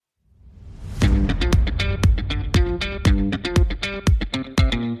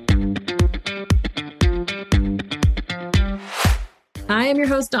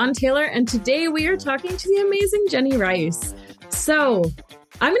host, Dawn Taylor, and today we are talking to the amazing Jenny Rice. So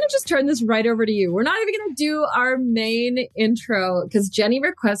I'm going to just turn this right over to you. We're not even going to do our main intro because Jenny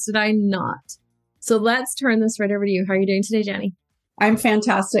requested I not. So let's turn this right over to you. How are you doing today, Jenny? I'm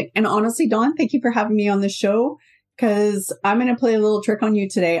fantastic. And honestly, Dawn, thank you for having me on the show because I'm going to play a little trick on you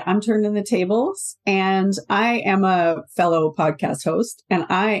today. I'm turning the tables and I am a fellow podcast host and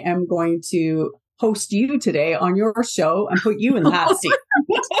I am going to host you today on your show and put you in the hot seat.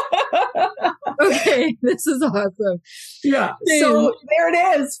 Okay, this is awesome. Yeah. So there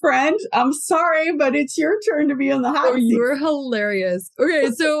it is, friend. I'm sorry, but it's your turn to be on the hot seat. You're hilarious. Okay,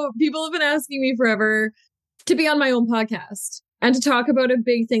 so people have been asking me forever to be on my own podcast and to talk about a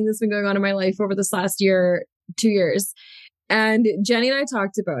big thing that's been going on in my life over this last year, 2 years. And Jenny and I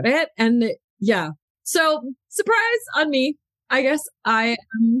talked about it. And yeah, so surprise on me. I guess I'm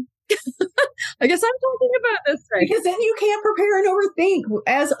talking about this right. Because then you can't prepare and overthink.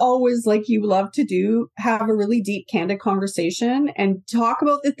 As always, like you love to do, have a really deep, candid conversation and talk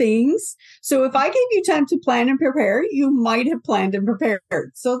about the things. So if I gave you time to plan and prepare, you might have planned and prepared.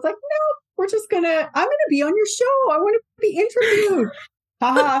 So it's like, no, I'm going to be on your show. I want to be interviewed.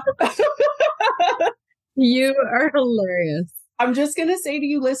 Haha. You are hilarious. I'm just going to say to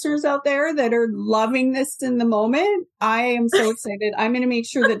you listeners out there that are loving this in the moment, I am so excited. I'm going to make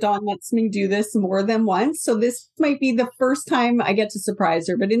sure that Dawn lets me do this more than once. So this might be the first time I get to surprise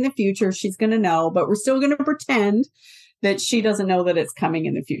her, but in the future, she's going to know, but we're still going to pretend that she doesn't know that it's coming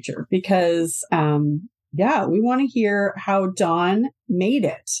in the future because, we want to hear how Dawn made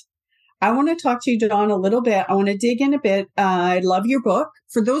it. I want to talk to you, Dawn, a little bit. I want to dig in a bit. I love your book.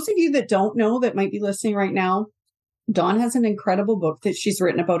 For those of you that don't know, that might be listening right now, Dawn has an incredible book that she's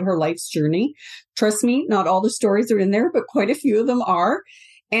written about her life's journey. Trust me, not all the stories are in there, but quite a few of them are.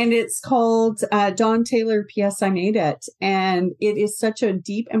 And it's called Dawn Taylor, P.S. I Made It. And it is such a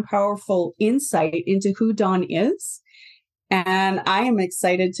deep and powerful insight into who Dawn is. And I am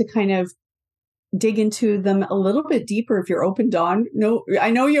excited to kind of dig into them a little bit deeper if you're open, Dawn. No, I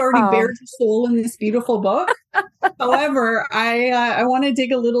know you already bared your soul in this beautiful book. However, I want to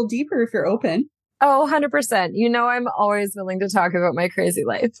dig a little deeper if you're open. Oh, 100%. You know, I'm always willing to talk about my crazy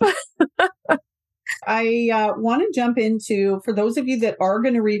life. I want to jump into, for those of you that are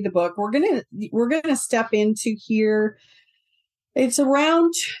going to read the book, we're going to step into here. It's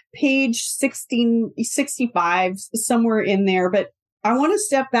around page 65, somewhere in there, but I want to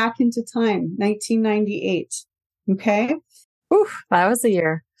step back into time, 1998. Okay. Oof, that was a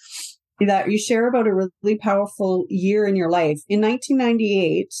year. That you share about a really powerful year in your life. In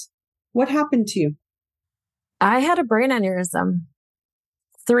 1998, what happened to you? I had a brain aneurysm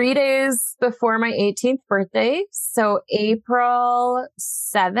 3 days before my 18th birthday. So April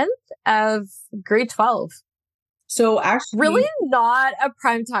 7th of grade 12. So actually, really not a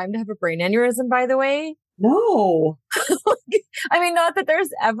prime time to have a brain aneurysm, by the way. No. I mean, not that there's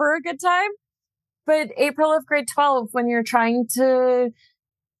ever a good time, but April of grade 12, when you're trying to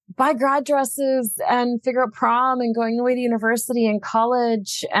buy grad dresses and figure out prom and going away to university and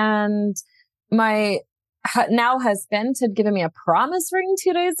college. And my now husband had given me a promise ring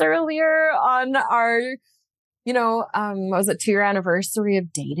 2 days earlier on our, what was it, 2-year anniversary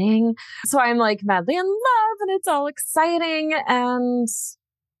of dating. So I'm like madly in love and it's all exciting and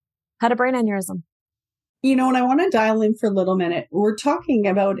had a brain aneurysm. And I want to dial in for a little minute. We're talking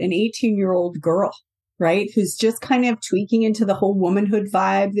about an 18-year-old girl, right? Who's just kind of tweaking into the whole womanhood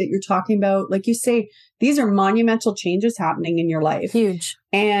vibe that you're talking about. Like you say, these are monumental changes happening in your life. Huge.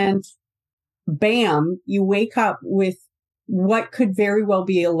 And bam, you wake up with what could very well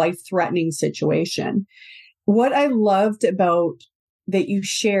be a life-threatening situation. What I loved about that you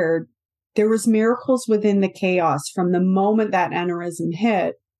shared, there was miracles within the chaos from the moment that aneurysm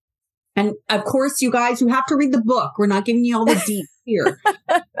hit. And of course, you guys, you have to read the book. We're not giving you all the deep here.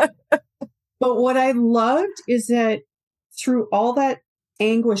 But what I loved is that through all that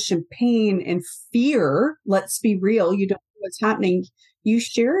anguish and pain and fear, let's be real, you don't know what's happening. You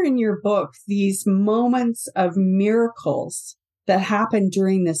share in your book these moments of miracles that happened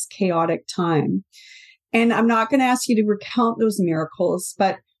during this chaotic time. And I'm not going to ask you to recount those miracles,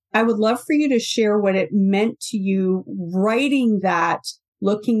 but I would love for you to share what it meant to you writing that,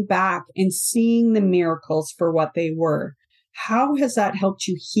 looking back and seeing the miracles for what they were. How has that helped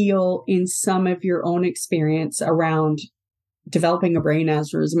you heal in some of your own experience around developing a brain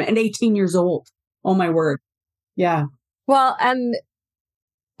aneurysm at 18 years old? Oh, my word. Yeah. Well, and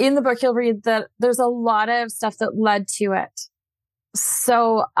in the book, you'll read that there's a lot of stuff that led to it.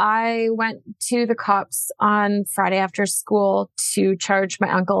 So I went to the cops on Friday after school to charge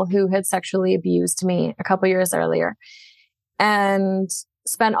my uncle who had sexually abused me a couple years earlier. And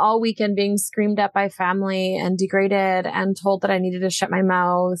spent all weekend being screamed at by family and degraded and told that I needed to shut my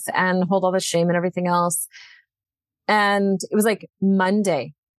mouth and hold all the shame and everything else. And it was like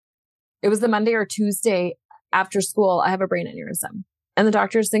Monday. It was the Monday or Tuesday after school. I have a brain aneurysm. And the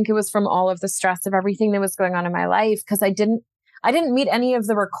doctors think it was from all of the stress of everything that was going on in my life because I didn't meet any of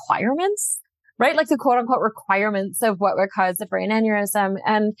the requirements, right? Like the quote unquote requirements of what would cause a brain aneurysm.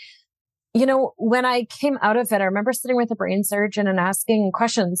 And you know, when I came out of it, I remember sitting with a brain surgeon and asking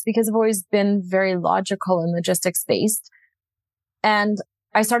questions because I've always been very logical and logistics based. And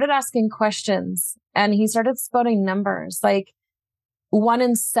I started asking questions and he started spouting numbers like 1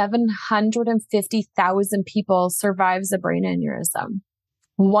 in 750,000 people survives a brain aneurysm.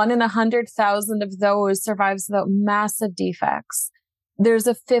 1 in 100,000 of those survives without massive defects. There's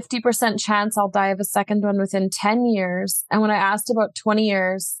a 50% chance I'll die of a second one within 10 years. And when I asked about 20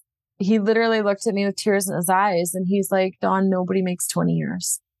 years, he literally looked at me with tears in his eyes and he's like, Dawn, nobody makes 20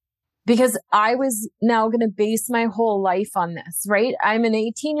 years. Because I was now going to base my whole life on this, right? I'm an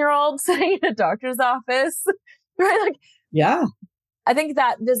 18-year-old sitting in a doctor's office, right? Like, yeah. I think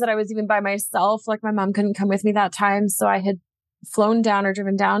that visit, I was even by myself. Like my mom couldn't come with me that time. So I had flown down or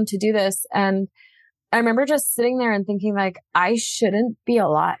driven down to do this. And I remember just sitting there and thinking like, I shouldn't be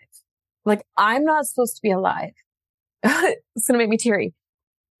alive. Like, I'm not supposed to be alive. It's going to make me teary.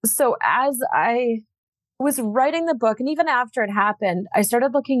 So as I was writing the book, and even after it happened, I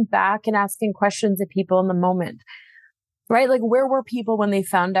started looking back and asking questions of people in the moment, right? Like, where were people when they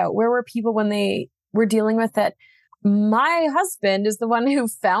found out? Where were people when they were dealing with it? My husband is the one who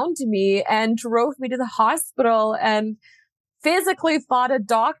found me and drove me to the hospital and physically fought a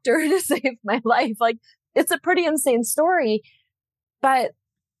doctor to save my life. Like, it's a pretty insane story, but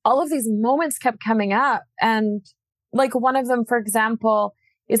all of these moments kept coming up. And like one of them, for example,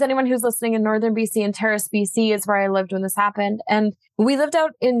 is anyone who's listening in Northern BC and Terrace, BC is where I lived when this happened. And we lived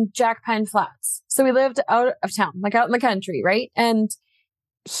out in Jack Pine Flats. So we lived out of town, like out in the country, right? And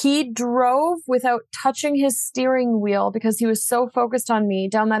he drove without touching his steering wheel because he was so focused on me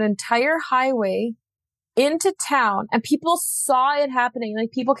down that entire highway into town. And people saw it happening.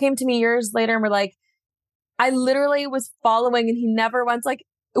 Like people came to me years later and were like, I literally was following and he never once like,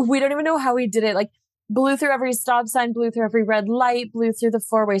 we don't even know how he did it. Like, blew through every stop sign, blew through every red light, blew through the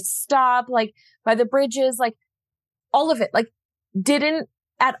four-way stop, like by the bridges, like all of it, like didn't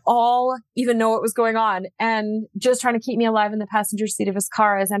at all even know what was going on and just trying to keep me alive in the passenger seat of his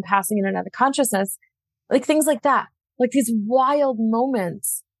car as I'm passing in and out of consciousness. Like things like that, like these wild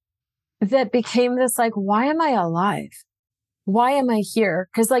moments that became this like, why am I alive? Why am I here?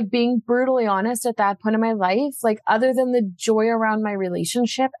 Because like being brutally honest at that point in my life, like other than the joy around my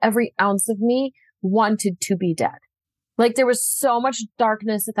relationship, every ounce of me wanted to be dead. Like there was so much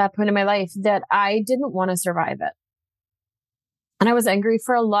darkness at that point in my life that I didn't want to survive it. And I was angry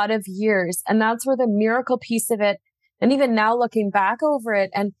for a lot of years. And that's where the miracle piece of it, and even now looking back over it,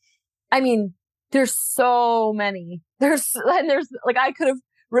 and I mean, there's so many. There's like, I could have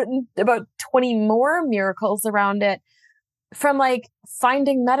written about 20 more miracles around it. From like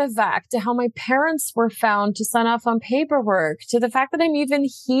finding medevac to how my parents were found to sign off on paperwork, to the fact that I'm even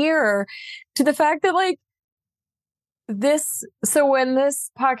here, to the fact that like this. So when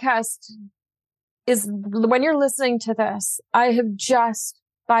this podcast is, when you're listening to this, I have just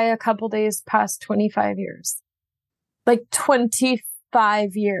by a couple days passed 25 years, like 25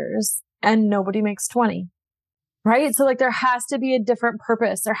 years, and nobody makes 20. Right? So like there has to be a different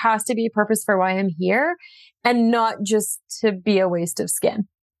purpose. There has to be a purpose for why I'm here and not just to be a waste of skin.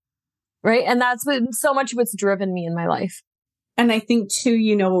 Right? And that's what so much of what's driven me in my life. And I think too,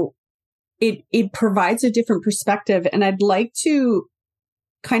 you know, it provides a different perspective. And I'd like to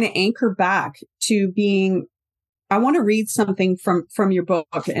kind of anchor back to being, I want to read something from your book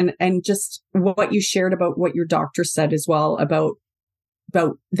and just what you shared about what your doctor said as well about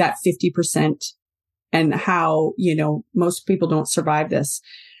that 50%. And how, you know, most people don't survive this.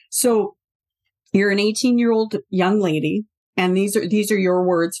 So you're an 18-year-old young lady, and these are your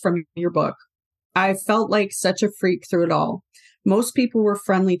words from your book. I felt like such a freak through it all. Most people were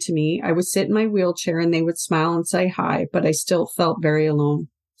friendly to me. I would sit in my wheelchair and they would smile and say hi, but I still felt very alone.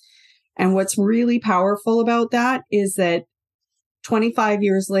 And what's really powerful about that is that 25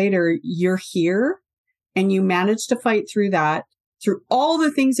 years later, you're here and you managed to fight through that. Through all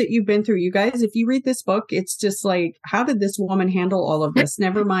the things that you've been through. You guys, if you read this book, it's just like, how did this woman handle all of this?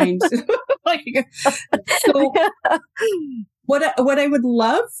 Never mind. So what I would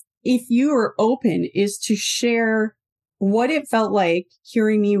love, if you are open, is to share what it felt like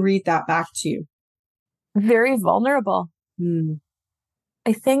hearing me read that back to you. Very vulnerable.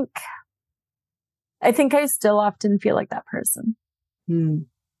 I think I still often feel like that person. Mm.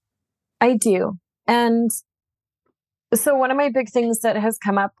 I do. And so one of my big things that has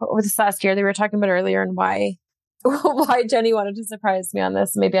come up over this last year that we were talking about earlier, and why Jenny wanted to surprise me on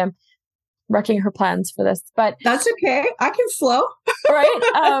this. Maybe I'm wrecking her plans for this, but that's okay. I can flow.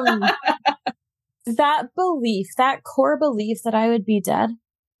 Right. That belief, that core belief that I would be dead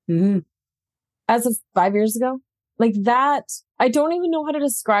as of 5 years ago, like that, I don't even know how to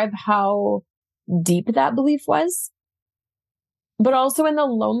describe how deep that belief was. But also in the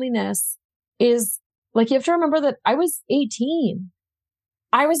loneliness is like, you have to remember that I was 18.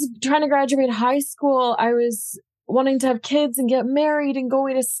 I was trying to graduate high school. I was wanting to have kids and get married and go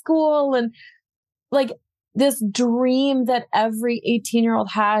away to school. And like this dream that every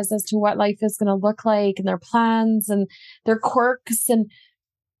 18-year-old has as to what life is going to look like and their plans and their quirks. And,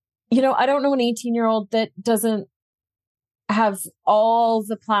 you know, I don't know an 18-year-old that doesn't have all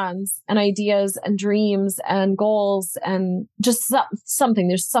the plans and ideas and dreams and goals and just something.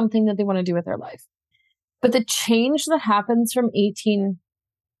 There's something that they want to do with their life. But the change that happens from 18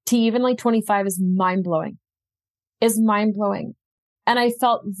 to even like 25 is mind blowing. And I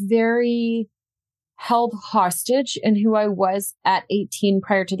felt very held hostage in who I was at 18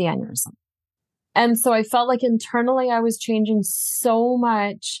 prior to the aneurysm. And so I felt like internally I was changing so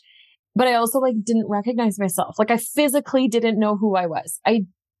much, but I also like didn't recognize myself. Like I physically didn't know who I was. I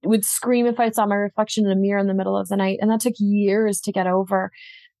would scream if I saw my reflection in a mirror in the middle of the night. And that took years to get over.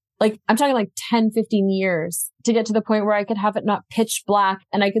 Like I'm talking like 10, 15 years to get to the point where I could have it not pitch black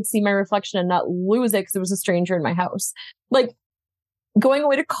and I could see my reflection and not lose it because there was a stranger in my house. Like going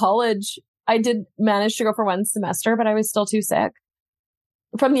away to college, I did manage to go for one semester, but I was still too sick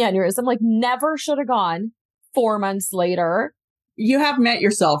from the aneurysm. Like never should have gone. 4 months later. You have met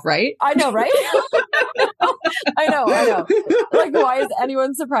yourself, right? I know, right? I know. Like, why is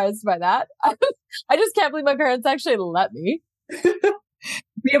anyone surprised by that? I just can't believe my parents actually let me.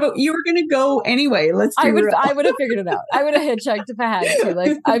 Yeah, but you were going to go anyway. I would have figured it out. I would have hitchhiked if I had to.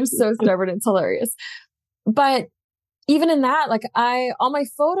 Like, I'm so stubborn. It's hilarious. But even in that, like all my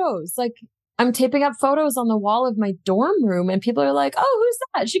photos, like I'm taping up photos on the wall of my dorm room and people are like, oh, who's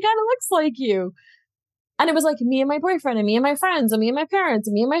that? She kind of looks like you. And it was like me and my boyfriend and me and my friends and me and my parents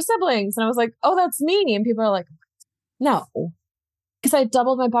and me and my siblings. And I was like, oh, that's me. And people are like, no, because I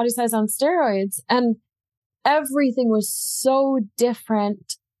doubled my body size on steroids and everything was so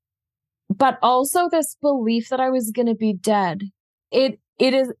different. But also this belief that I was going to be dead. It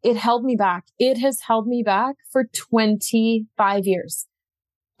held me back. It has held me back for 25 years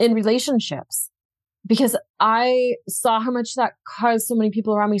in relationships because I saw how much that caused so many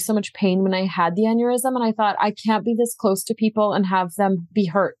people around me so much pain when I had the aneurysm. And I thought, I can't be this close to people and have them be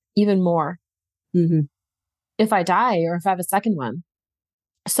hurt even more if I die or if I have a second one.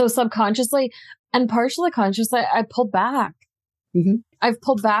 So subconsciously and partially consciously, I pulled back. I've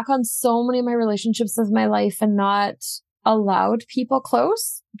pulled back on so many of my relationships of my life and not allowed people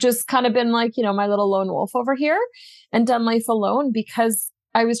close, just kind of been like, you know, my little lone wolf over here and done life alone because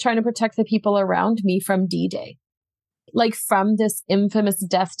I was trying to protect the people around me from D-Day, like from this infamous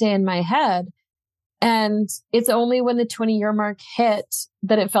death day in my head. And it's only when the 20-year mark hit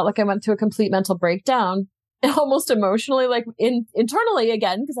that it felt like I went through a complete mental breakdown, almost emotionally, like internally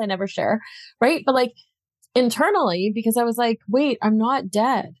again, because I never share, right? But like internally, because I was like, wait, I'm not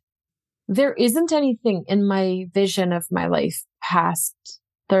dead. There isn't anything in my vision of my life past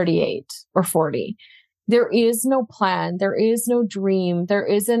 38 or 40. There is no plan. There is no dream. There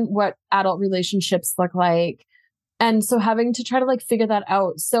isn't what adult relationships look like. And so having to try to like figure that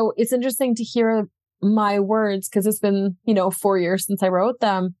out. So it's interesting to hear my words because it's been, 4 years since I wrote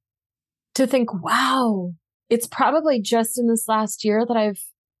them to think, wow, it's probably just in this last year that I've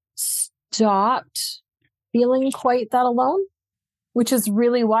stopped feeling quite that alone, which is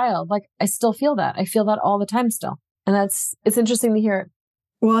really wild. Like I still feel that. I feel that all the time still. And it's interesting to hear it.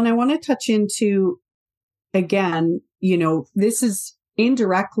 Well, and I want to touch into, again, this is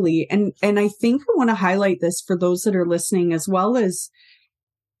indirectly, and I think I want to highlight this for those that are listening, as well as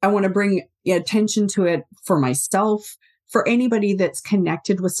I want to bring attention to it for myself, for anybody that's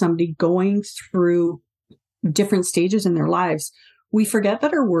connected with somebody going through different stages in their lives. We forget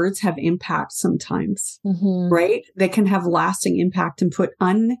that our words have impact sometimes, right? They can have lasting impact and put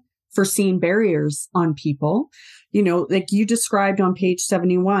unforeseen barriers on people. Like you described on page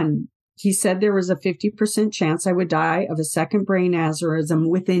 71, he said there was a 50% chance I would die of a second brain aneurysm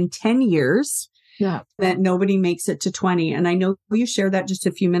within 10 years. Yeah. That nobody makes it to 20. And I know you shared that just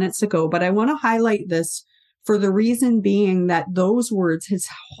a few minutes ago, but I want to highlight this for the reason being that those words has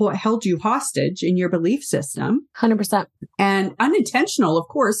held you hostage in your belief system. 100%. And unintentional, of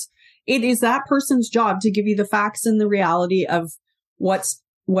course. It is that person's job to give you the facts and the reality of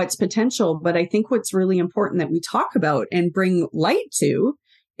what's potential. But I think what's really important that we talk about and bring light to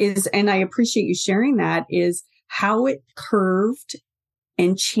is, and I appreciate you sharing that, is how it curved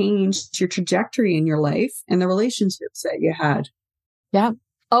and changed your trajectory in your life and the relationships that you had. Yeah.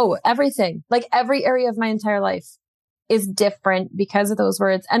 Oh, everything. Like every area of my entire life is different because of those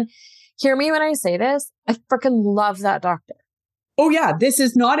words. And hear me when I say this, I freaking love that doctor. Oh yeah, this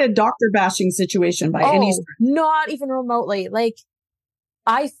is not a doctor bashing situation by any stretch. Not even remotely. Like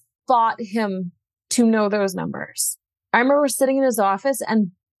I fought him to know those numbers. I remember sitting in his office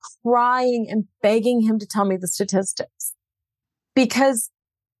and crying and begging him to tell me the statistics, because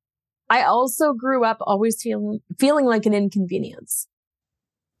I also grew up always feeling like an inconvenience.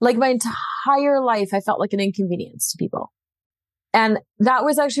 Like my entire life, I felt like an inconvenience to people. And that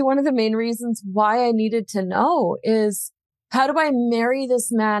was actually one of the main reasons why I needed to know is, how do I marry this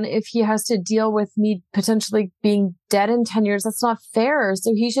man if he has to deal with me potentially being dead in 10 years? That's not fair.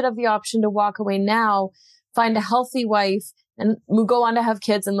 So he should have the option to walk away now, find a healthy wife, and go on to have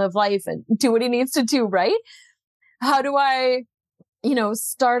kids and live life and do what he needs to do, right? How do I,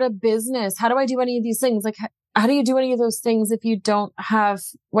 start a business? How do I do any of these things? Like, how do you do any of those things if you don't have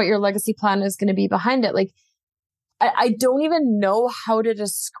what your legacy plan is going to be behind it? Like, I don't even know how to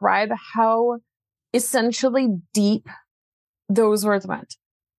describe how essentially deep those words went.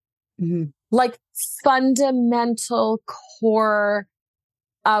 Mm-hmm. Like fundamental core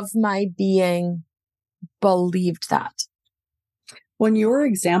of my being believed that. When your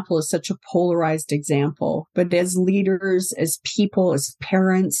example is such a polarized example, but as leaders, as people, as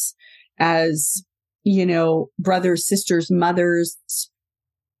parents, as, brothers, sisters, mothers,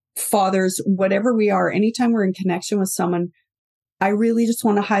 fathers, whatever we are, anytime we're in connection with someone, I really just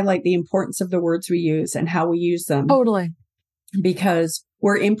want to highlight the importance of the words we use and how we use them. Totally. Because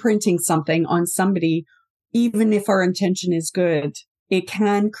we're imprinting something on somebody, even if our intention is good, it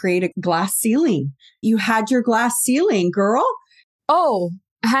can create a glass ceiling. You had your glass ceiling, girl. Oh,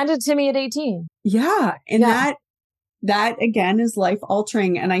 hand it to me at 18. Yeah. And that again is life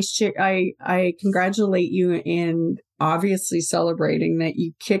altering. And I congratulate you in obviously celebrating that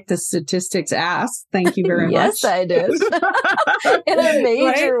you kicked the statistics ass. Thank you very much. Yes, I did. In a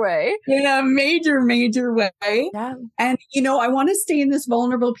major way. In a major way. Yeah. And, I want to stay in this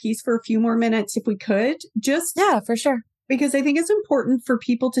vulnerable piece for a few more minutes if we could. Yeah, for sure. Because I think it's important for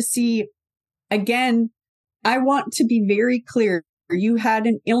people to see, again, I want to be very clear. You had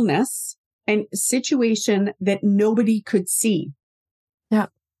an illness and situation that nobody could see. Yeah.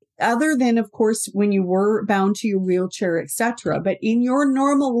 Other than, of course, when you were bound to your wheelchair, etc. But in your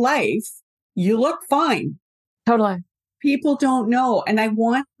normal life, you look fine. Totally. People don't know. And I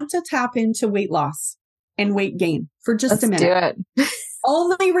want to tap into weight loss and weight gain for just a minute. Let's do it.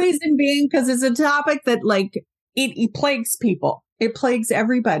 Only reason being because it's a topic that it plagues people. It plagues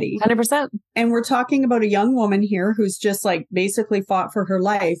everybody. 100%. And we're talking about a young woman here who's just basically fought for her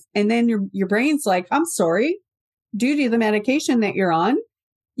life. And then your brain's like, I'm sorry, due to the medication that you're on,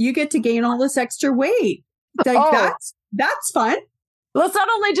 you get to gain all this extra weight. That's fun. Let's not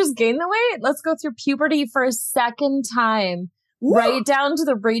only just gain the weight, let's go through puberty for a second time. Woo! Right down to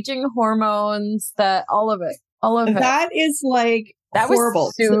the raging hormones, all of it. That is that horrible.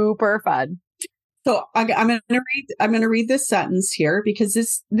 Was super fun. So I'm going to read this sentence here because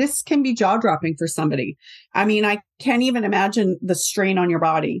this can be jaw dropping for somebody. I mean, I can't even imagine the strain on your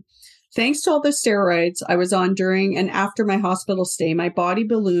body. Thanks to all the steroids I was on during and after my hospital stay, my body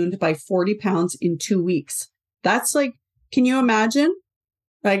ballooned by 40 pounds in 2 weeks. That's can you imagine?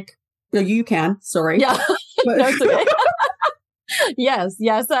 You can, sorry. Yeah. That's okay. Yes,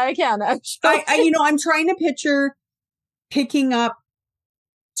 I can. Actually. I'm trying to picture picking up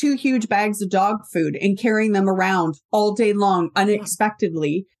 2 huge bags of dog food and carrying them around all day long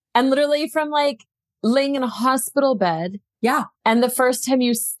unexpectedly. And literally from laying in a hospital bed. Yeah. And the first time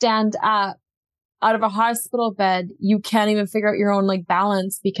you stand up out of a hospital bed, you can't even figure out your own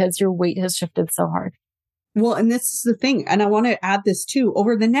balance because your weight has shifted so hard. Well, and this is the thing. And I want to add this too.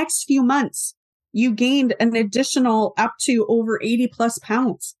 Over the next few months, you gained an additional up to over 80 plus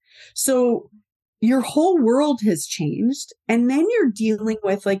pounds. So your whole world has changed. And then you're dealing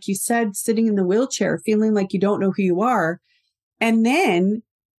with, like you said, sitting in the wheelchair, feeling like you don't know who you are. And then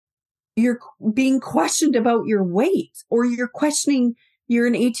you're being questioned about your weight, or you're an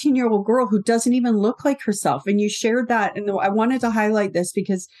 18-year-old girl who doesn't even look like herself. And you shared that. And I wanted to highlight this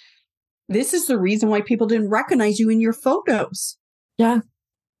because this is the reason why people didn't recognize you in your photos. Yeah.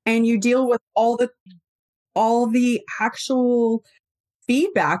 And you deal with all the actual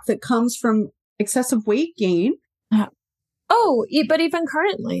feedback that comes from excessive weight gain. Oh, but even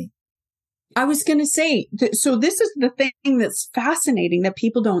currently, I was going to say, so this is the thing that's fascinating that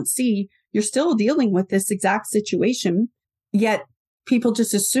people don't see. You're still dealing with this exact situation, yet people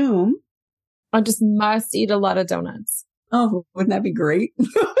just assume. I just must eat a lot of donuts. Oh, wouldn't that be great?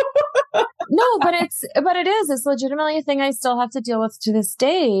 No, but it is. It's legitimately a thing I still have to deal with to this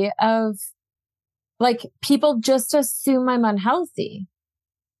day of like people just assume I'm unhealthy.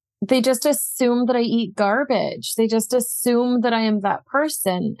 They just assume that I eat garbage. They just assume that I am that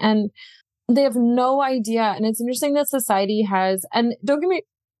person. And they have no idea. And it's interesting that society has, and don't get me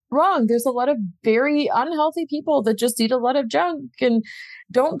wrong, there's a lot of very unhealthy people that just eat a lot of junk and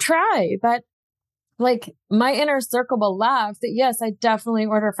don't try. But like my inner circle will laugh that yes, I definitely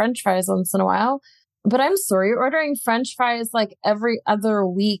order French fries once in a while. But I'm sorry, ordering French fries like every other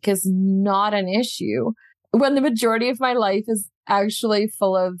week is not an issue when the majority of my life is actually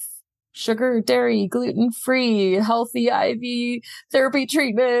full of sugar, dairy, gluten-free, healthy IV therapy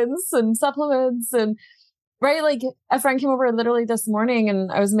treatments and supplements. And right, like a friend came over literally this morning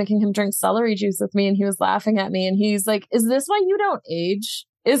and I was making him drink celery juice with me and he was laughing at me and he's like, is this why you don't age?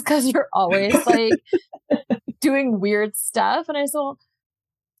 Is because you're always like doing weird stuff. And I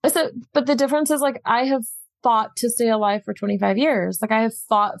said, but the difference is like, I have fought to stay alive for 25 years. Like I have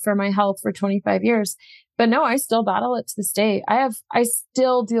fought for my health for 25 years. But no, I still battle it to this day. I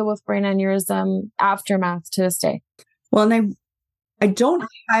still deal with brain aneurysm aftermath to this day. Well, and I don't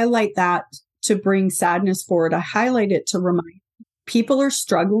highlight that to bring sadness forward. I highlight it to remind people are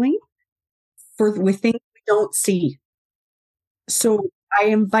struggling with things we don't see. So I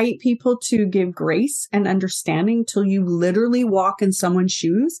invite people to give grace and understanding till you literally walk in someone's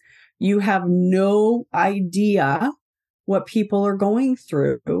shoes. You have no idea what people are going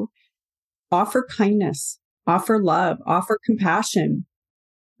through. Offer kindness, offer love, offer compassion.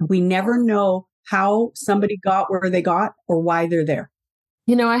 We never know how somebody got where they got or why they're there.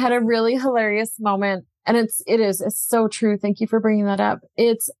 You know, I had a really hilarious moment and it's so true. Thank you for bringing that up.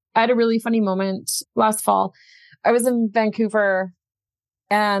 I had a really funny moment last fall. I was in Vancouver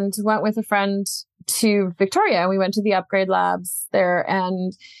and went with a friend to Victoria and we went to the upgrade labs there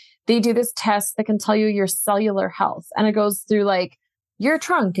and they do this test that can tell you your cellular health. And it goes through like your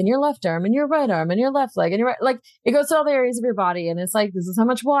trunk and your left arm and your right arm and your left leg and your right, like it goes to all the areas of your body. And it's like, this is how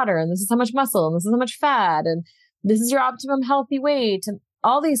much water and this is how much muscle and this is how much fat and this is your optimum healthy weight and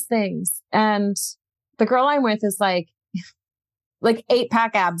all these things. And the girl I'm with is like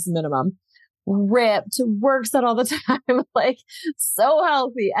 8-pack abs minimum, ripped, works out all the time, like so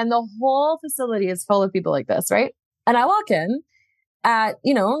healthy. And the whole facility is full of people like this, right? And I walk in at,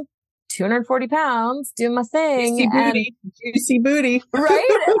 240 pounds, doing my thing. Juicy booty.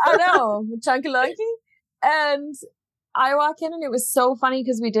 Right? I know. Chunky lunky. And I walk in and it was so funny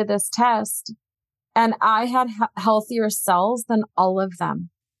because we did this test and I had healthier cells than all of them.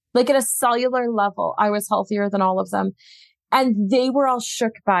 Like at a cellular level, I was healthier than all of them. And they were all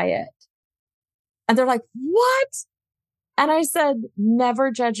shook by it. And they're like, what? And I said, never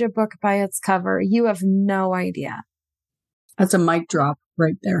judge a book by its cover. You have no idea. That's a mic drop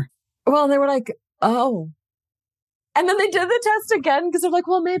right there. Well, they were like, oh. And then they did the test again because they're like,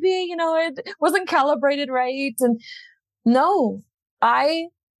 well, maybe, it wasn't calibrated right. And no, I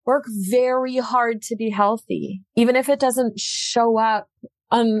work very hard to be healthy, even if it doesn't show up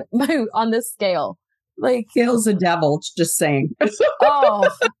on this scale. Like, scale's the devil, just saying. Oh,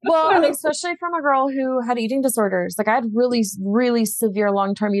 well, and especially from a girl who had eating disorders. Like I had really, really severe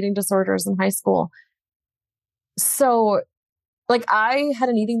long-term eating disorders in high school. So like I had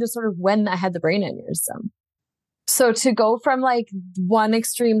an eating disorder when I had the brain aneurysm. So to go from like one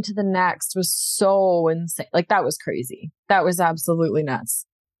extreme to the next was so insane. Like that was crazy. That was absolutely nuts.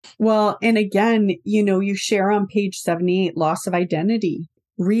 Well, and again, you share on page 78, loss of identity,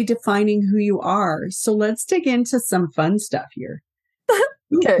 redefining who you are. So let's dig into some fun stuff here.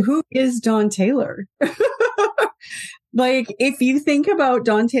 Okay. Who is Dawn Taylor? Like, if you think about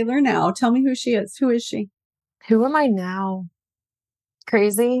Dawn Taylor now, tell me who she is. Who is she? Who am I now?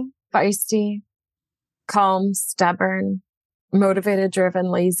 Crazy, feisty, calm, stubborn, motivated,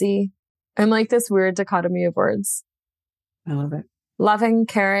 driven, lazy. I'm like this weird dichotomy of words. I love it. Loving,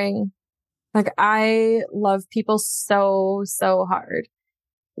 caring. Like I love people so, so hard,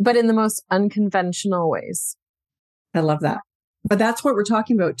 but in the most unconventional ways. I love that. But that's what we're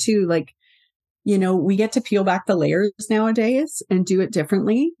talking about too. Like, we get to peel back the layers nowadays and do it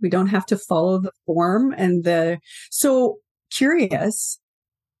differently. We don't have to follow the form so curious.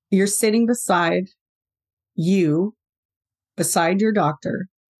 You're sitting beside your doctor,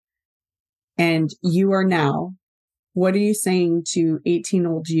 and you are now, what are you saying to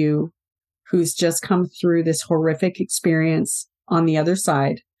 18-year-old you who's just come through this horrific experience on the other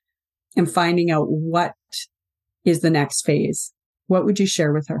side? and finding out what is the next phase, what would you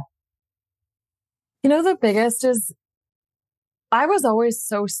share with her? The biggest is I was always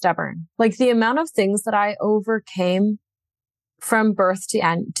so stubborn. Like the amount of things that I overcame from birth to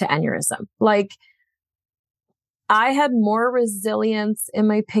aneurysm. Like I had more resilience in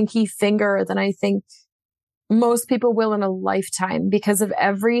my pinky finger than I think most people will in a lifetime because of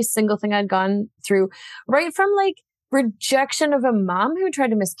every single thing I'd gone through, right from like rejection of a mom who tried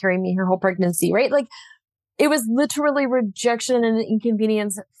to miscarry me her whole pregnancy, right? Like it was literally rejection and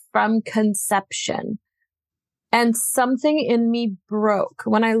inconvenience from conception. And something in me broke.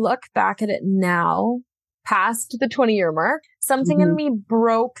 When I look back at it now, past the 20-year mark, something in me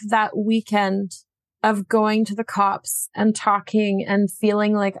broke that weekend of going to the cops and talking and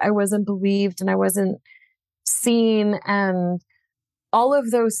feeling like I wasn't believed and I wasn't seen and all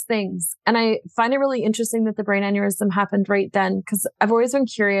of those things. And I find it really interesting that the brain aneurysm happened right then, because I've always been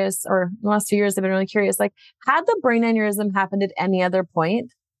curious, or the last few years I've been really curious, like had the brain aneurysm happened at any other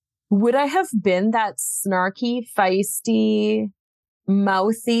point, would I have been that snarky, feisty,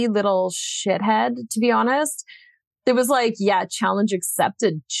 mouthy little shithead, to be honest? It was like, yeah, challenge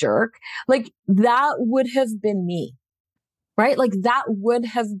accepted, jerk. Like that would have been me, right? Like that would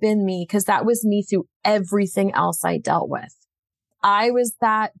have been me because that was me through everything else I dealt with. I was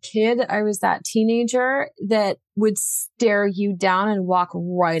that kid. I was that teenager that would stare you down and walk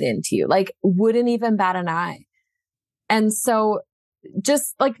right into you, like wouldn't even bat an eye. And so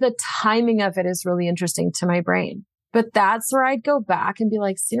just like the timing of it is really interesting to my brain. But that's where I'd go back and be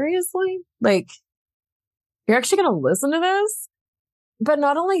like, seriously? Like, you're actually going to listen to this? But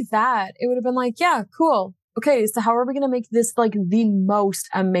not only that, it would have been like, yeah, cool. Okay, so how are we going to make this like the most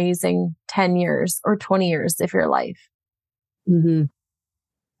amazing 10 years or 20 years of your life? Mm-hmm.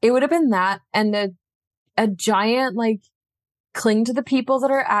 It would have been that and a giant like cling to the people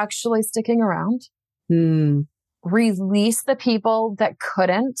that are actually sticking around. Release the people that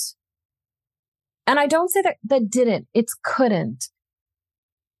couldn't. And I don't say that didn't, it's couldn't.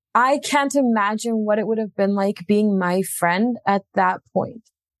 I can't imagine what it would have been like being my friend at that point,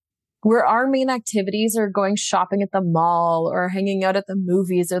 where our main activities are going shopping at the mall or hanging out at the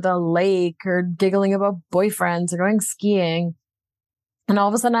movies or the lake or giggling about boyfriends or going skiing. And all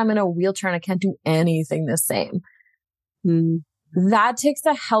of a sudden I'm in a wheelchair and I can't do anything the same. That takes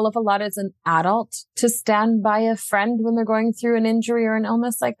a hell of a lot as an adult to stand by a friend when they're going through an injury or an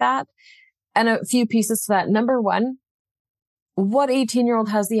illness like that. And a few pieces to that. Number one, what 18-year-old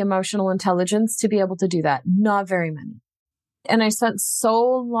has the emotional intelligence to be able to do that? Not very many. And I spent so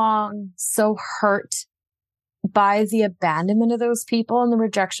long, so hurt by the abandonment of those people and the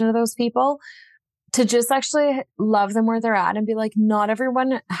rejection of those people to just actually love them where they're at and be like, not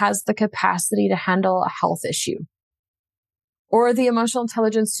everyone has the capacity to handle a health issue or the emotional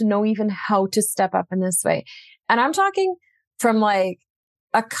intelligence to know even how to step up in this way. And I'm talking from like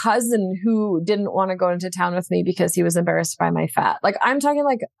a cousin who didn't want to go into town with me because he was embarrassed by my fat. Like I'm talking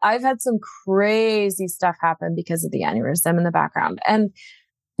like I've had some crazy stuff happen because of the aneurysm in the background, and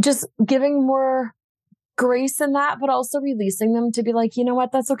just giving more grace in that, but also releasing them to be like, you know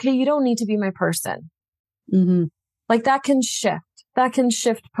what? That's okay. You don't need to be my person. Like that can shift. That can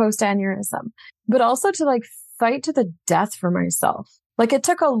shift post aneurysm, but also to like fight to the death for myself. Like it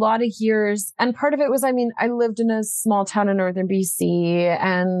took a lot of years. And part of it was, I mean, I lived in a small town in northern BC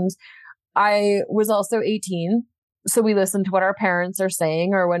and I was also 18. So we listened to what our parents are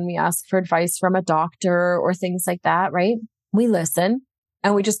saying, or when we ask for advice from a doctor or things like that, right? We listen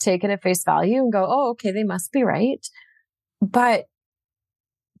and we just take it at face value and go, oh, okay, they must be right. But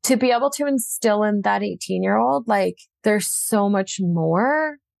to be able to instill in that 18-year-old, like there's so much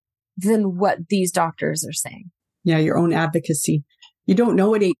more than what these doctors are saying. Yeah, your own advocacy. You don't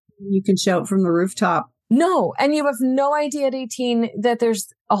know at 18 you can shout from the rooftop. No, and you have no idea at 18 that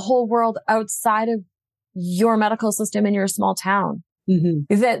there's a whole world outside of your medical system in your small town.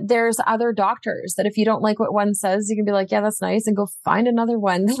 That there's other doctors that if you don't like what one says, you can be like, yeah, that's nice, and go find another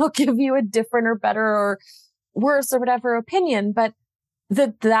one that'll give you a different or better or worse or whatever opinion. But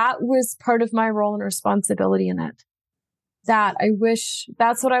that was part of my role and responsibility in it. That I wish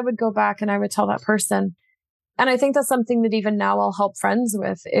that's what I would go back and I would tell that person. And I think that's something that even now I'll help friends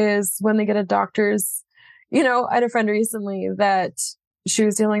with is when they get a doctor's, I had a friend recently that she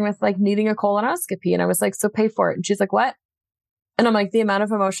was dealing with like needing a colonoscopy. And I was like, so pay for it. And she's like, what? And I'm like, the amount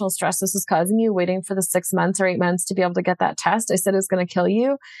of emotional stress this is causing you, waiting for the 6 months or 8 months to be able to get that test. I said, it's going to kill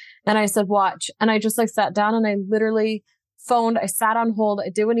you. And I said, watch. And I just like sat down and I literally phoned, I sat on hold. I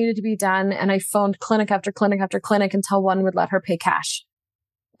did what needed to be done. And I phoned clinic after clinic after clinic until one would let her pay cash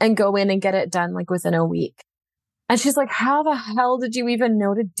and go in and get it done like within a week. And she's like, how the hell did you even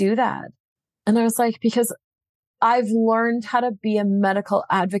know to do that? And I was like, because I've learned how to be a medical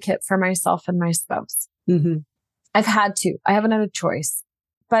advocate for myself and my spouse. Mm-hmm. I've had to. I haven't had a choice.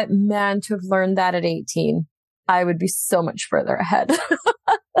 But man, to have learned that at 18, I would be so much further ahead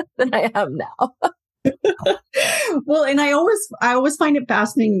than I am now. Well, and I always find it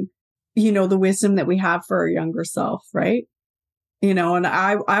fascinating, the wisdom that we have for our younger self, right? And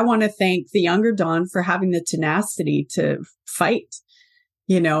I want to thank the younger Dawn for having the tenacity to fight,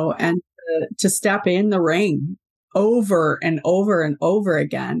 and to step in the ring over and over and over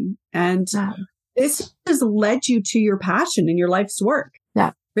again. And this has led you to your passion and your life's work.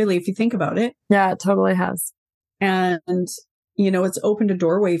 Yeah. Really, if you think about it. Yeah, it totally has. And, it's opened a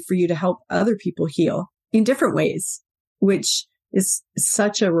doorway for you to help other people heal in different ways, which is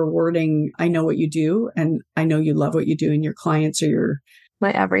such a rewarding, I know what you do. And I know you love what you do, and your clients are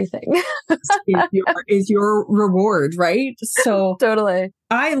my everything is your reward, right? So totally.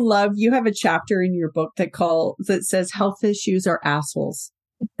 I love, you have a chapter in your book that says health issues are assholes.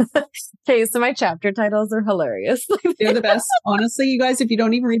 Okay, so my chapter titles are hilarious. They're the best. Honestly, you guys, if you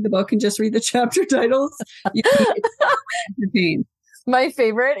don't even read the book and just read the chapter titles, you can be entertained. My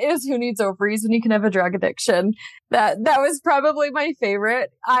favorite is Who Needs Ovaries When You Can Have a Drug Addiction. That was probably my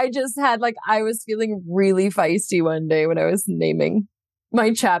favorite. I just had I was feeling really feisty one day when I was naming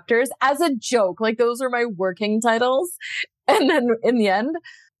my chapters as a joke. Those are my working titles. And then in the end,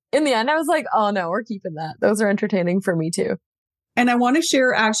 I was like, oh no, we're keeping that. Those are entertaining for me too. And I want to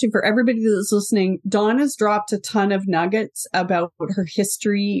share, actually, for everybody that's listening, Dawn has dropped a ton of nuggets about her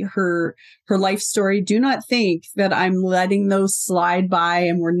history, her life story. Do not think that I'm letting those slide by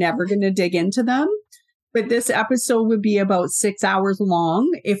and we're never going to dig into them. But this episode would be about 6 hours long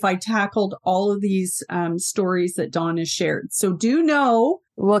if I tackled all of these stories that Dawn has shared. So do know.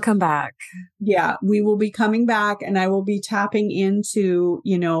 We'll come back. Yeah, we will be coming back, and I will be tapping into,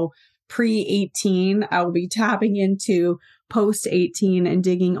 pre-18. I will be tapping into post-18 and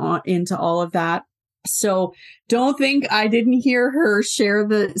digging into all of that. So don't think I didn't hear her spill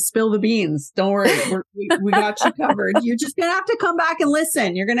the beans. Don't worry. We got you covered. You're just going to have to come back and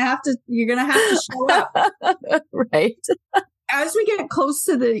listen. You're going to have to show up. Right. As we get close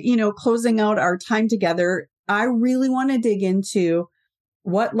to the, closing out our time together, I really want to dig into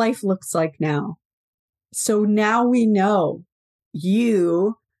what life looks like now. So now we know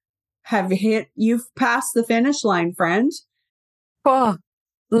you've passed the finish line, friend. Oh,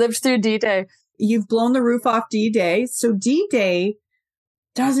 lived through D-Day. You've blown the roof off D-Day. So D-Day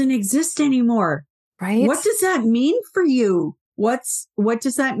doesn't exist anymore. Right. What does that mean for you? What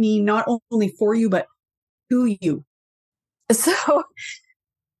does that mean not only for you, but to you? So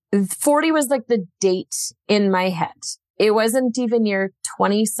 40 was the date in my head. It wasn't even year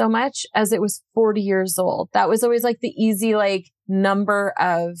 20 so much as it was 40 years old. That was always the easy number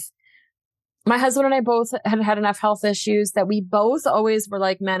of. My husband and I both had enough health issues that we both always were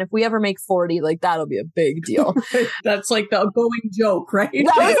man, if we ever make 40, that'll be a big deal. That's the going joke, right?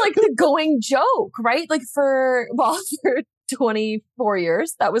 That was the going joke, right? For 24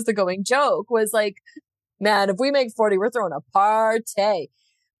 years, that was the going joke was man, if we make 40, we're throwing a party.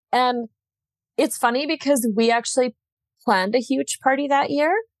 And it's funny because we actually planned a huge party that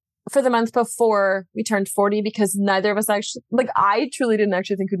year for the month before we turned 40, because neither of us actually, I truly didn't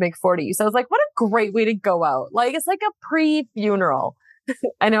actually think we'd make 40. So I was what a great way to go out. It's a pre-funeral.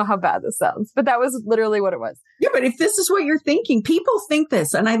 I know how bad this sounds, but that was literally what it was. Yeah, but if this is what you're thinking, people think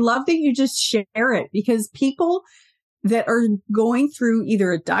this. And I love that you just share it, because people that are going through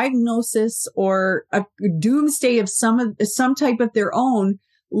either a diagnosis or a doomsday of some type of their own,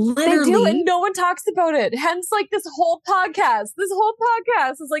 literally, they do, and no one talks about it. Hence, this whole podcast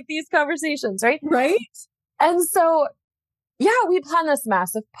is these conversations, right? Right. And so, yeah, we planned this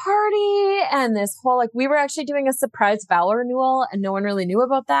massive party and this whole, we were actually doing a surprise vow renewal, and no one really knew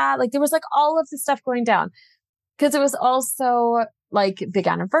about that. There was all of this stuff going down, because it was also big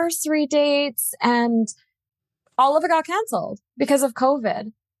anniversary dates, and all of it got canceled because of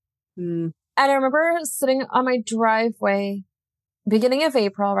COVID. And I remember sitting on my driveway beginning of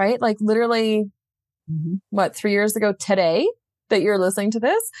April, right? Literally, 3 years ago today that you're listening to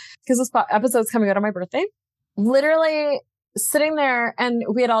this, because this episode's coming out on my birthday. Literally sitting there, and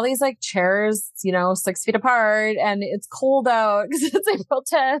we had all these chairs, 6 feet apart, and it's cold out because it's April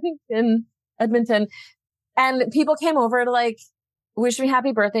 10th in Edmonton. And people came over to wish me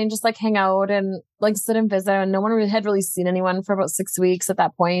happy birthday and just hang out and sit and visit. And no one had really seen anyone for about 6 weeks at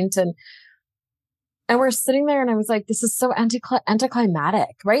that point. And we're sitting there, and I was this is so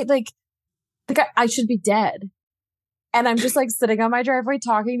anticlimactic, right? I should be dead. And I'm just sitting on my driveway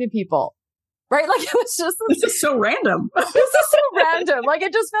talking to people. right? Like it was just, this is so random. This is so random. Like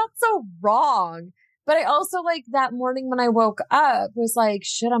it just felt so wrong. But I also like that morning when I woke up was like,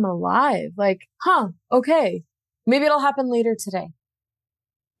 shit, I'm alive. Like, okay. Maybe it'll happen later today.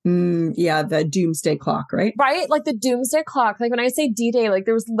 Yeah, the doomsday clock, right? Right? Like the doomsday clock. Like when I say D-Day, like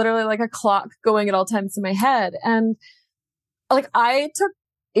there was literally like a clock going at all times in my head. And like I took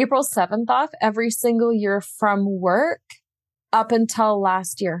April 7th off every single year from work up until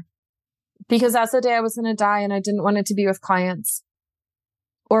last year. Because that's the day I was going to die and I didn't want it to be with clients.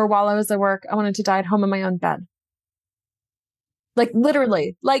 Or while I was at work, I wanted to die at home in my own bed. Like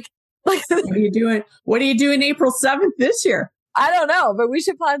literally, like what are you doing? What are you doing April 7th this year? I don't know, but we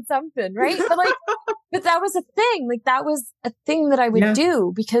should plan something, right? But like, but that was a thing. Like that was a thing that I would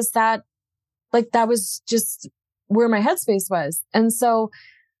do because that was just where my headspace was. And so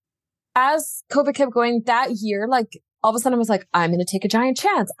as COVID kept going that year, like all of a sudden I was like, I'm going to take a giant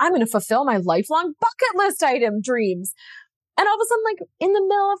chance. I'm going to fulfill my lifelong bucket list item dreams. And all of a sudden, like in the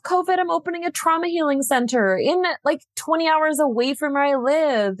middle of COVID, I'm opening a trauma healing center in like 20 hours away from where I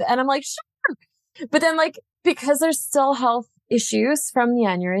live. And I'm like, sure. But then like, because there's still health issues from the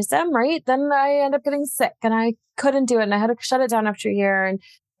aneurysm, right? Then I end up getting sick and I couldn't do it. And I had to shut it down after a year. And,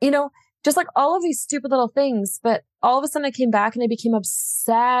 just like all of these stupid little things. But all of a sudden I came back and I became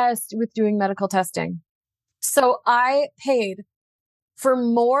obsessed with doing medical testing. So I paid for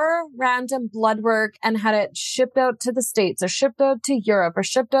more random blood work and had it shipped out to the States or shipped out to Europe or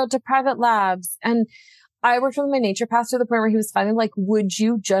shipped out to private labs. And I worked with my naturopath to the point where he was finally like, would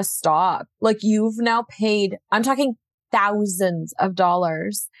you just stop? Like you've now paid, I'm talking thousands of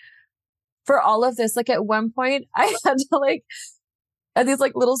dollars for all of this. Like at one point I had to like, had these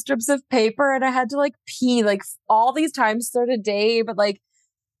like little strips of paper and I had to like pee like all these times throughout a day, but like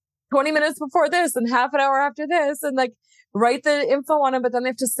 20 minutes before this and half an hour after this and like write the info on them, but then they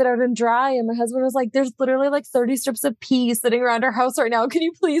have to sit out and dry. And my husband was like, there's literally like 30 strips of pee sitting around our house right now. Can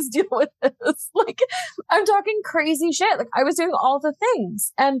you please deal with this? Like I'm talking crazy shit. Like I was doing all the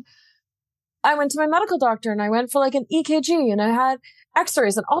things and I went to my medical doctor and I went for like an EKG and I had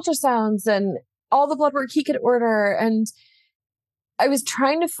x-rays and ultrasounds and all the blood work he could order. And I was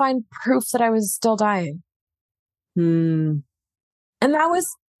trying to find proof that I was still dying. And that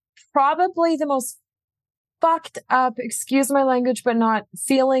was probably the most fucked up, excuse my language, but not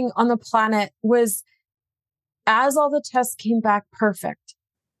feeling on the planet was as all the tests came back perfect.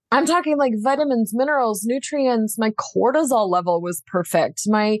 I'm talking like vitamins, minerals, nutrients. My cortisol level was perfect.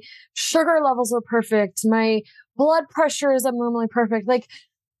 My sugar levels were perfect. My blood pressure is abnormally perfect. Like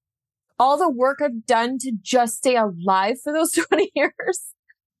all the work I've done to just stay alive for those 20 years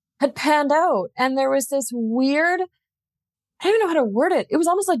had panned out. And there was this weird, I don't even know how to word it. It was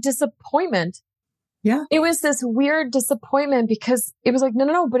almost like disappointment. Yeah. It was this weird disappointment because it was like,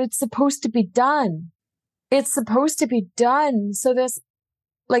 no, but it's supposed to be done. It's supposed to be done. So this,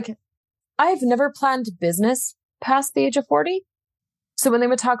 like, I've never planned business past the age of 40. So when they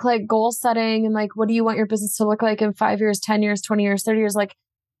would talk like goal setting and like, what do you want your business to look like in 5 years, 10 years, 20 years, 30 years? Like,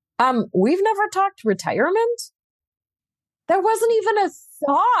 we've never talked retirement. That wasn't even a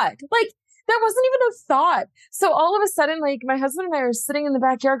thought. Like, that wasn't even a thought. So all of a sudden, like my husband and I are sitting in the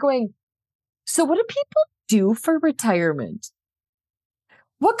backyard going, so what do people do for retirement?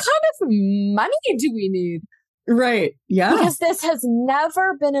 What kind of money do we need? Right. Yeah. Because this has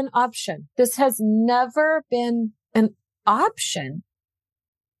never been an option. This has never been an option.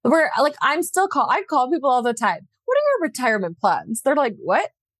 Where like, I call people all the time. What are your retirement plans? They're like,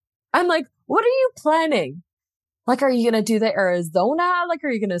 what? I'm like, what are you planning? Like, are you going to do the Arizona? Like, are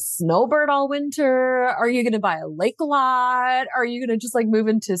you going to snowbird all winter? Are you going to buy a lake lot? Are you going to just like move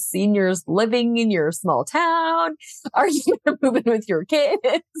into seniors living in your small town? Are you going to move in with your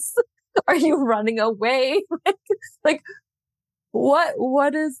kids? Are you running away? Like,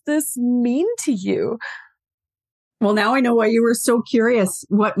 what does this mean to you? Well, now I know why you were so curious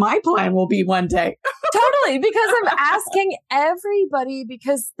what my plan will be one day. Totally. Because I'm asking everybody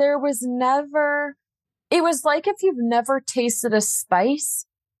because there was never, it was like if you've never tasted a spice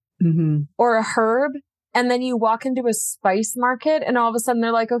or a herb and then you walk into a spice market and all of a sudden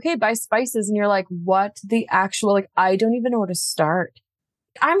they're like, okay, buy spices. And you're like, what the actual, like, I don't even know where to start.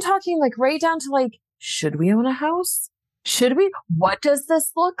 I'm talking like right down to like, should we own a house? Should we? What does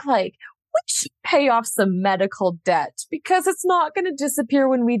this look like? We should pay off some medical debt because it's not going to disappear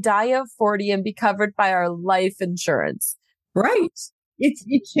when we die of 40 and be covered by our life insurance. Right.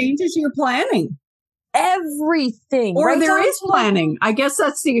 It changes your planning. Everything. Or right there is planning. I guess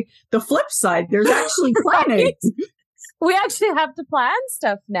that's the flip side. There's actually planning. Right. We actually have to plan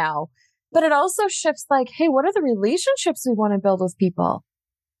stuff now. But it also shifts like, hey, what are the relationships we want to build with people?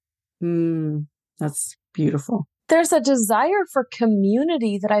 That's beautiful. There's a desire for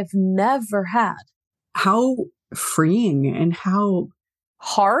community that I've never had. How freeing and how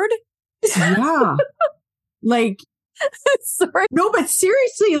hard. Yeah. Like, sorry. No, but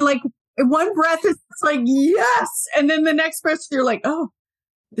seriously, like in one breath, it's like, yes. And then the next breath, you're like, oh,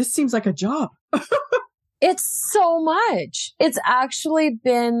 this seems like a job. It's so much. It's actually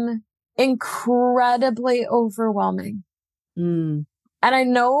been incredibly overwhelming. And I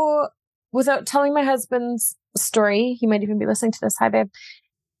know, without telling my husband's story, he might even be listening to this. Hi, babe.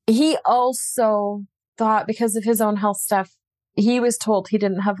 He also thought, because of his own health stuff, he was told he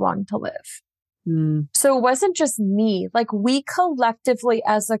didn't have long to live. So it wasn't just me. Like, we collectively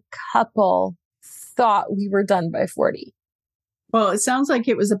as a couple thought we were done by 40. Well, it sounds like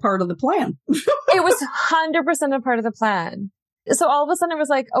it was a part of the plan. It was 100% a part of the plan. So all of a sudden it was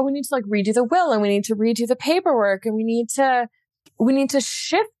like, oh, we need to like redo the will, and we need to redo the paperwork, and we need to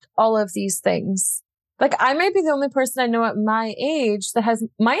shift all of these things. Like, I might be the only person I know at my age that has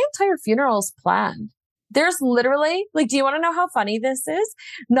my entire funerals planned. There's literally, like, do you want to know how funny this is?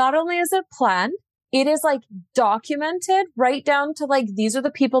 Not only is it planned, it is like documented right down to like, these are the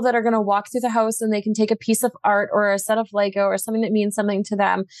people that are going to walk through the house and they can take a piece of art or a set of Lego or something that means something to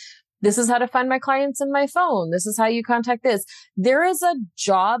them. This is how to find my clients in my phone. This is how you contact this. There is a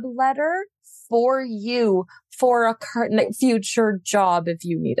job letter for you for a future job if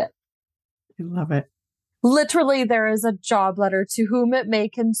you need it. I love it. Literally, there is a job letter to whom it may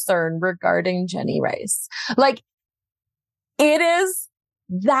concern regarding Jenny Rice. Like, it is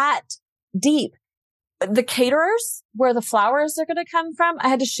that deep. The caterers, where the flowers are going to come from, I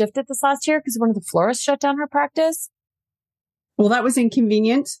had to shift it this last year because one of the florists shut down her practice. Well, that was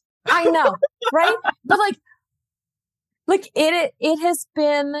inconvenient. I know, right? But like it has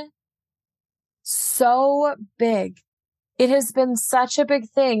been so big. It has been such a big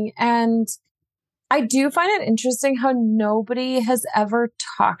thing. And I do find it interesting how nobody has ever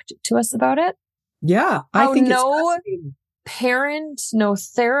talked to us about it. Yeah. I think no parent, no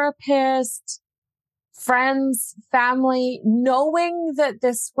therapist, friends, family, knowing that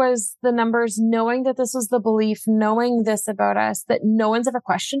this was the numbers, knowing that this was the belief, knowing this about us, that no one's ever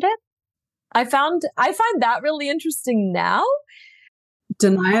questioned it. I find that really interesting now.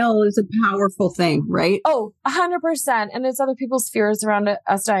 Denial is a powerful thing, right? Oh, 100%. And it's other people's fears around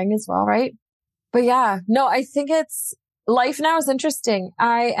us dying as well, right? But yeah, no, I think life now is interesting.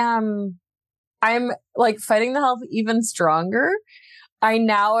 I'm like fighting the health even stronger. I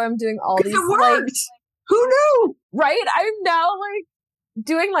now am doing all these like, who knew? Right? I'm now like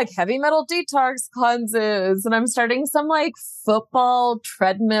doing like heavy metal detox cleanses, and I'm starting some like football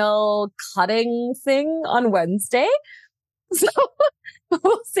treadmill cutting thing on Wednesday. So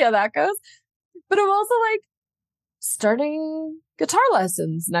we'll see how that goes. But I'm also like starting guitar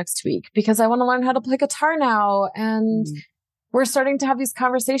lessons next week because I want to learn how to play guitar now. And we're starting to have these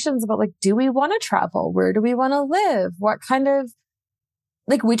conversations about like, do we want to travel? Where do we want to live? What kind of,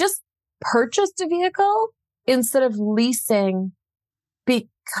 like, we just purchased a vehicle instead of leasing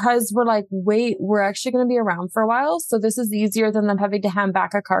because we're like, wait, we're actually going to be around for a while. So this is easier than them having to hand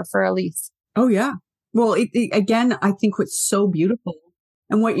back a car for a lease. Oh, yeah. Well, again, I think what's so beautiful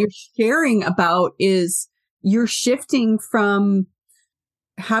and what you're sharing about is you're shifting from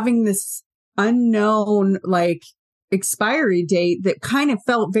having this unknown, like, expiry date that kind of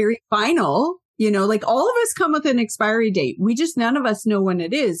felt very final. You know, like all of us come with an expiry date. None of us know when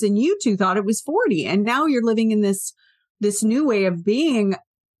it is. And you two thought it was 40. And now you're living in this new way of being,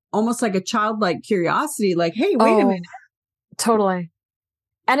 almost like a childlike curiosity. Like, hey, wait a minute. Totally.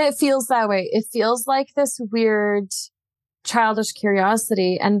 And it feels that way. It feels like this weird childish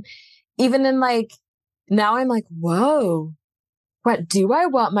curiosity. And even in like, now I'm like, whoa, what do I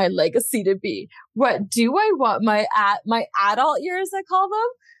want my legacy to be? What do I want my adult years, I call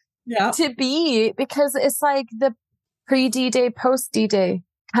them, to be? Because it's like the pre-D-Day, post-D-Day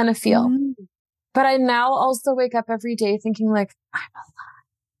kind of feel. But I now also wake up every day thinking like, I'm alive.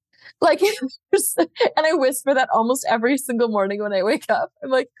 Like, and I whisper that almost every single morning when I wake up.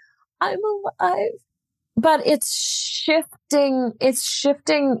 I'm like, I'm alive. But it's shifting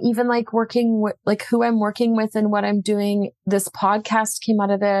even like working with like who I'm working with and what I'm doing. This podcast came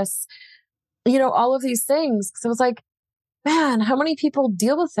out of this, you know, all of these things. Cause I was like, man, how many people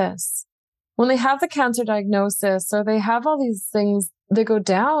deal with this when they have the cancer diagnosis or they have all these things that go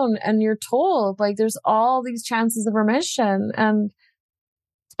down and you're told like, there's all these chances of remission. And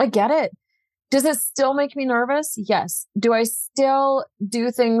I get it. Does it still make me nervous? Yes. Do I still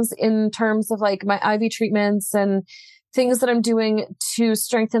do things in terms of like my IV treatments and things that I'm doing to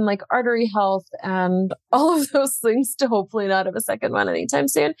strengthen like artery health and all of those things to hopefully not have a second one anytime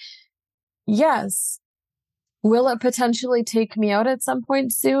soon? Yes. Will it potentially take me out at some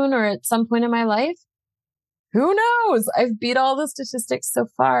point soon or at some point in my life? Who knows? I've beat all the statistics so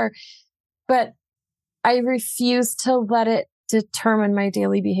far, but I refuse to let it determine my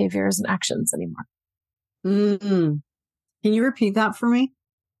daily behaviors and actions anymore. Mm. Can you repeat that for me?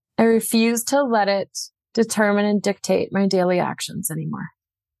 I refuse to let it determine and dictate my daily actions anymore.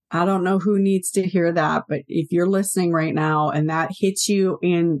 I don't know who needs to hear that, but if you're listening right now and that hits you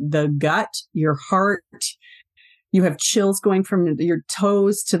in the gut, your heart, you have chills going from your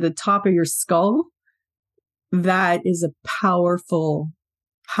toes to the top of your skull, that is a powerful,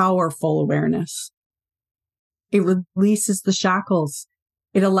 powerful awareness. It releases the shackles.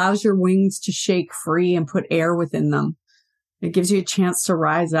 It allows your wings to shake free and put air within them. It gives you a chance to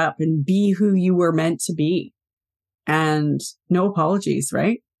rise up and be who you were meant to be. And no apologies,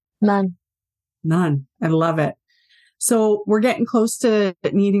 right? None. None. I love it. So we're getting close to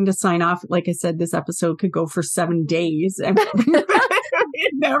needing to sign off. Like I said, this episode could go for 7 days. And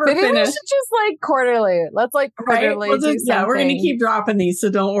never Maybe finish. we should just like quarterly. Let's like quarterly right? do something. Yeah, we're going to keep dropping these. So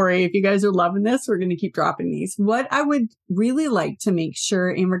don't worry. If you guys are loving this, we're going to keep dropping these. What I would really like to make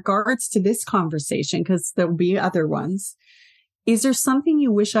sure in regards to this conversation, because there'll be other ones, is there something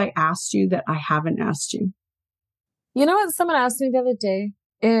you wish I asked you that I haven't asked you? You know what someone asked me the other day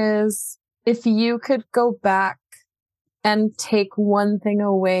is if you could go back and take one thing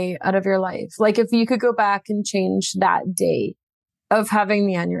away out of your life, like if you could go back and change that day of having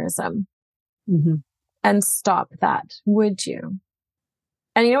the aneurysm and stop that, would you?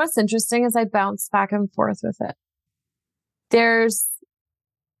 And you know what's interesting is I bounce back and forth with it.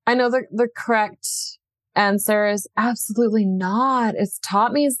 I know the correct answer is absolutely not. It's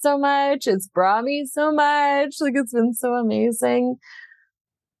taught me so much. It's brought me so much. Like it's been so amazing.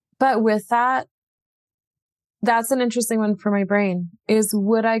 But with that, that's an interesting one for my brain is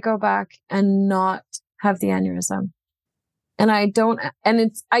would I go back and not have the aneurysm? And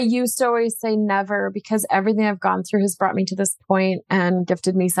I used to always say never because everything I've gone through has brought me to this point and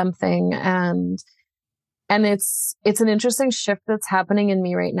gifted me something. And it's an interesting shift that's happening in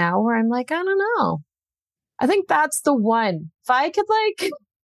me right now where I'm like, I don't know. I think that's the one. If I could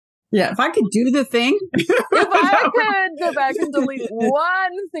if I could do the thing. If I could go back and delete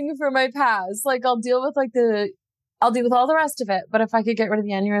one thing from my past, like I'll deal with all the rest of it. But if I could get rid of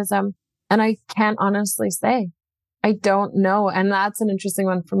the aneurysm, and I can't honestly say, I don't know. And that's an interesting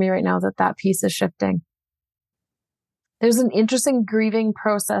one for me right now that piece is shifting. There's an interesting grieving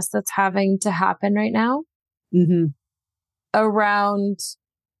process that's having to happen right now around,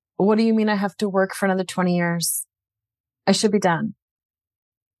 what do you mean I have to work for another 20 years? I should be done.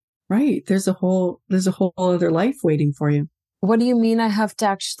 Right. There's a whole other life waiting for you. What do you mean I have to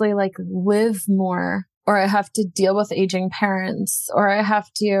actually live more, or I have to deal with aging parents, or I have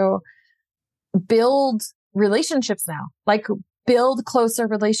to build relationships now, build closer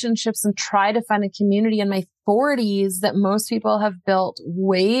relationships and try to find a community in my 40s that most people have built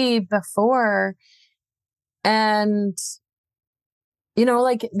way before. And,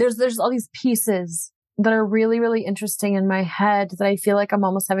 there's all these pieces that are really, really interesting in my head that I feel like I'm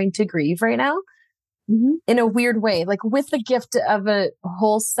almost having to grieve right now in a weird way, with the gift of a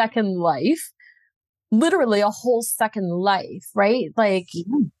whole second life, literally a whole second life, right?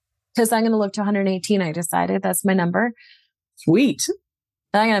 Because I'm going to live to 118. I decided that's my number. Sweet.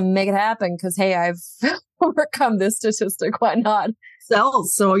 And I'm going to make it happen because, hey, I've overcome this statistic. Why not?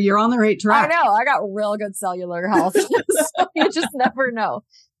 Cells. So you're on the right track. I know. I got real good cellular health. So you just never know.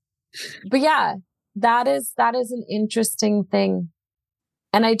 But yeah, that is an interesting thing.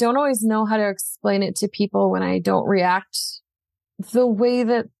 And I don't always know how to explain it to people when I don't react the way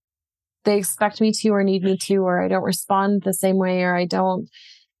that they expect me to or need me to, or I don't respond the same way, or I don't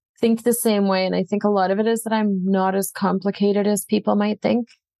think the same way. And I think a lot of it is that I'm not as complicated as people might think.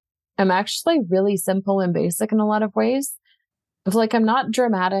 I'm actually really simple and basic in a lot of ways. I'm not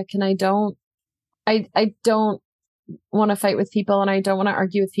dramatic, and I don't want to fight with people, and I don't want to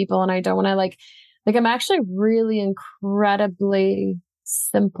argue with people, and I don't want to I'm actually really incredibly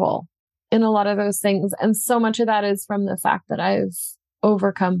simple in a lot of those things. And so much of that is from the fact that I've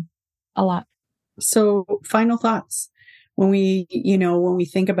overcome a lot. So final thoughts. When we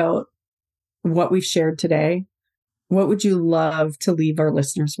think about what we've shared today, what would you love to leave our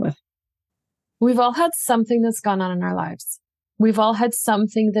listeners with? We've all had something that's gone on in our lives. We've all had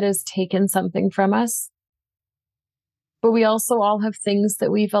something that has taken something from us. But we also all have things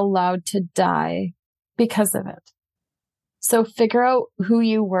that we've allowed to die because of it. So figure out who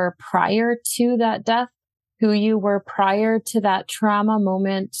you were prior to that death, who you were prior to that trauma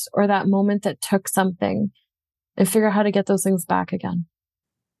moment or that moment that took something, and figure out how to get those things back again.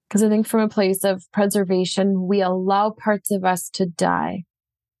 Because I think from a place of preservation, we allow parts of us to die.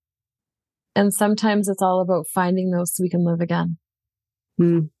 And sometimes it's all about finding those so we can live again.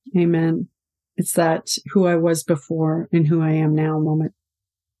 Amen. It's that who I was before and who I am now moment.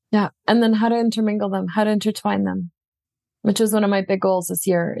 Yeah. And then how to intermingle them, how to intertwine them, which is one of my big goals this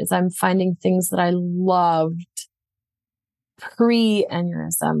year, is I'm finding things that I loved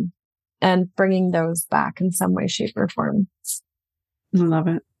pre-aneurysm and bringing those back in some way, shape, or form. I love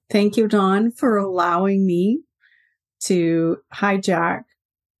it. Thank you, Dawn, for allowing me to hijack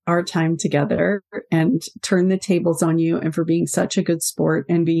our time together and turn the tables on you, and for being such a good sport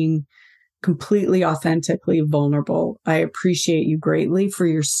and being completely authentically vulnerable. I appreciate you greatly for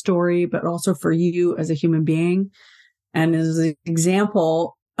your story, but also for you as a human being and as an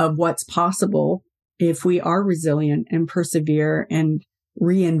example of what's possible if we are resilient and persevere and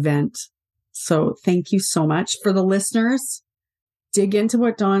reinvent. So thank you so much. For the listeners, dig into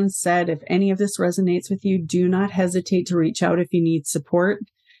what Dawn said. If any of this resonates with you, do not hesitate to reach out if you need support.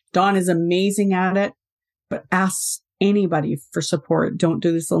 Dawn is amazing at it, but ask anybody for support. Don't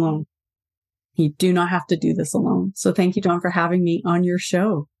do this alone. You do not have to do this alone. So thank you, Dawn, for having me on your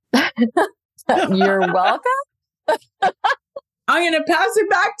show. You're welcome. I'm going to pass it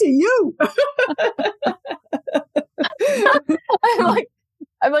back to you.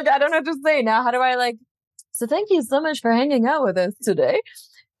 I'm like, I don't know what to say now. How do I so thank you so much for hanging out with us today.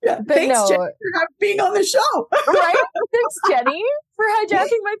 Yeah, but thanks, Jenny, for being on the show. Right? Thanks, Jenny, for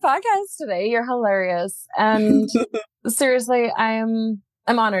hijacking my podcast today. You're hilarious. And seriously, I'm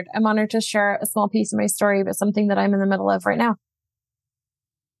honored. I'm honored to share a small piece of my story, but something that I'm in the middle of right now.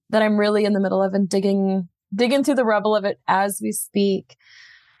 That I'm really in the middle of and digging through the rubble of it as we speak.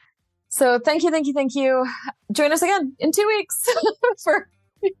 So thank you. Join us again in 2 weeks for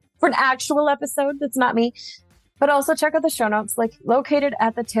an actual episode that's not me. But also check out the show notes, located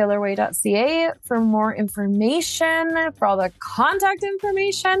at thetaylorway.ca for more information, for all the contact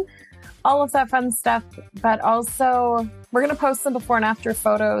information, all of that fun stuff. But also, we're going to post some before and after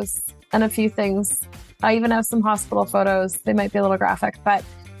photos and a few things. I even have some hospital photos. They might be a little graphic, but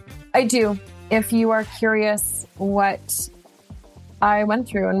I do. If you are curious what I went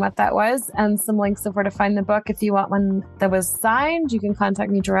through and what that was, and some links of where to find the book. If you want one that was signed, you can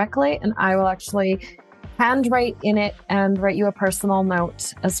contact me directly, and I will actually handwrite in it and write you a personal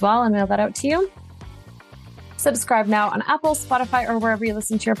note as well and mail that out to you. Subscribe now on Apple, Spotify, or wherever you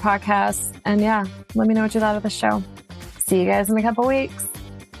listen to your podcasts. And yeah, let me know what you thought of the show. See you guys in a couple weeks.